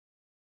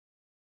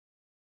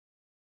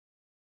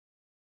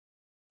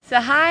So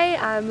hi,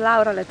 I'm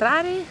Laura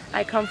Letrari.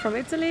 I come from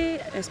Italy,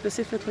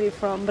 specifically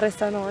from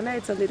Bressanone.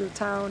 It's a little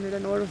town in the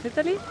north of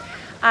Italy.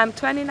 I'm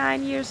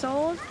 29 years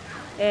old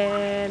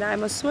and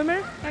I'm a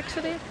swimmer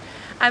actually.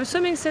 I'm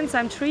swimming since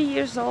I'm 3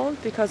 years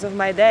old because of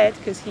my dad,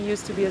 because he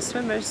used to be a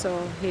swimmer,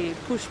 so he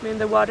pushed me in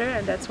the water,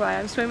 and that's why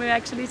I'm swimming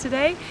actually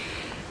today.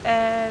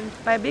 And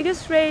my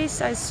biggest race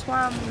I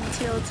swam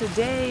till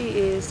today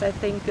is, I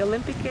think, the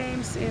Olympic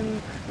Games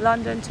in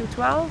London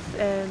 2012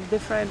 and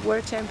different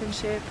World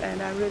Championship,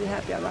 and I'm really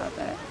happy about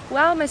that.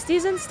 Well, my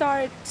season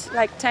started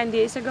like 10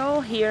 days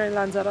ago here in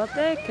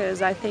Lanzarote,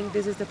 because I think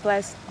this is the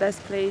best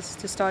place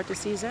to start the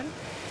season.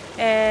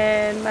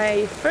 And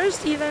my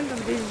first event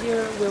of this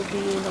year will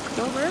be in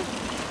October,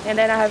 and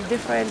then I have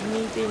different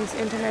meetings,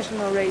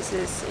 international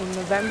races in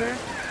November,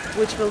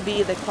 which will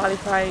be the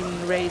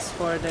qualifying race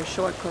for the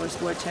short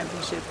course World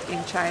Championship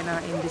in China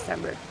in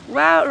December.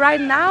 Well, right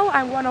now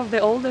I'm one of the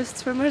oldest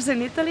swimmers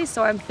in Italy,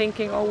 so I'm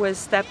thinking always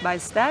step by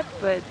step,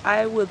 but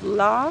I would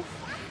love,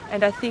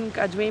 and I think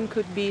a dream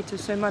could be to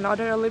swim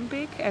another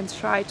Olympic and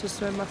try to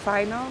swim a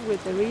final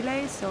with the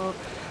relay, so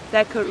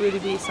that could really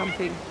be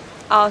something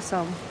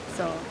awesome.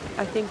 So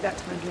I think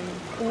that's my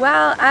dream.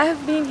 Well, I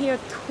have been here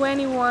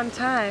 21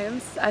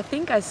 times. I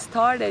think I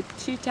started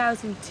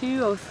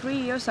 2002 or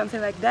 2003 or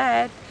something like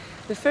that.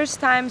 The first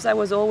times I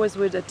was always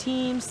with a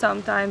team,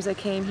 sometimes I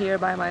came here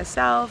by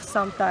myself,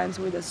 sometimes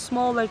with a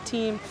smaller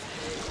team.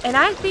 And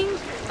I think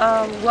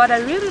what I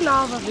really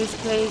love of this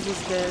place is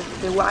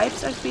the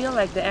vibes I feel,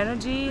 like the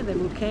energy, the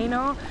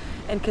volcano,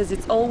 and because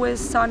it's always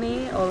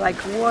sunny or like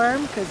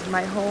warm, because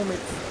my home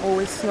it's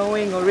always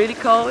snowing or really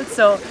cold.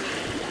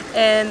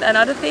 And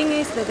another thing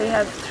is that they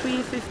have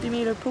 3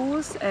 50-meter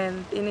pools,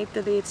 and in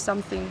Italy it's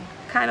something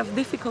kind of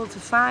difficult to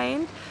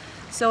find.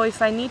 So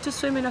if I need to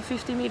swim in a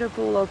 50-meter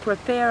pool or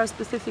prepare a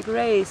specific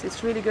race,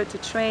 it's really good to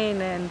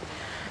train,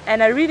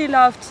 and I really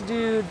love to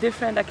do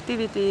different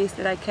activities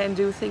that I can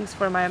do things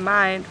for my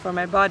mind, for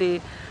my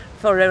body,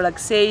 for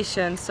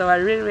relaxation. So I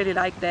really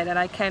like that, and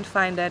I can't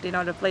find that in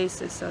other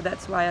places, so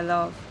that's why I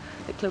love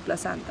the Club La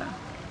Santa.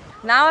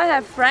 Now I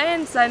have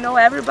friends, I know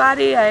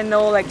everybody, I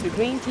know like the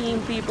green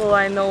team people,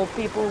 I know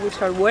people which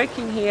are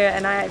working here,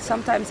 and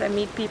sometimes I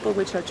meet people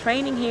which are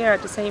training here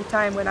at the same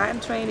time when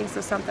I'm training,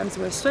 so sometimes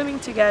we're swimming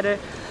together.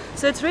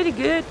 So it's really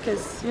good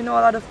because you know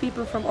a lot of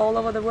people from all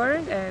over the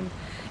world, and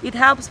it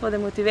helps for the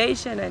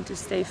motivation and to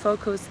stay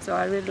focused, so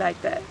I really like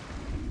that.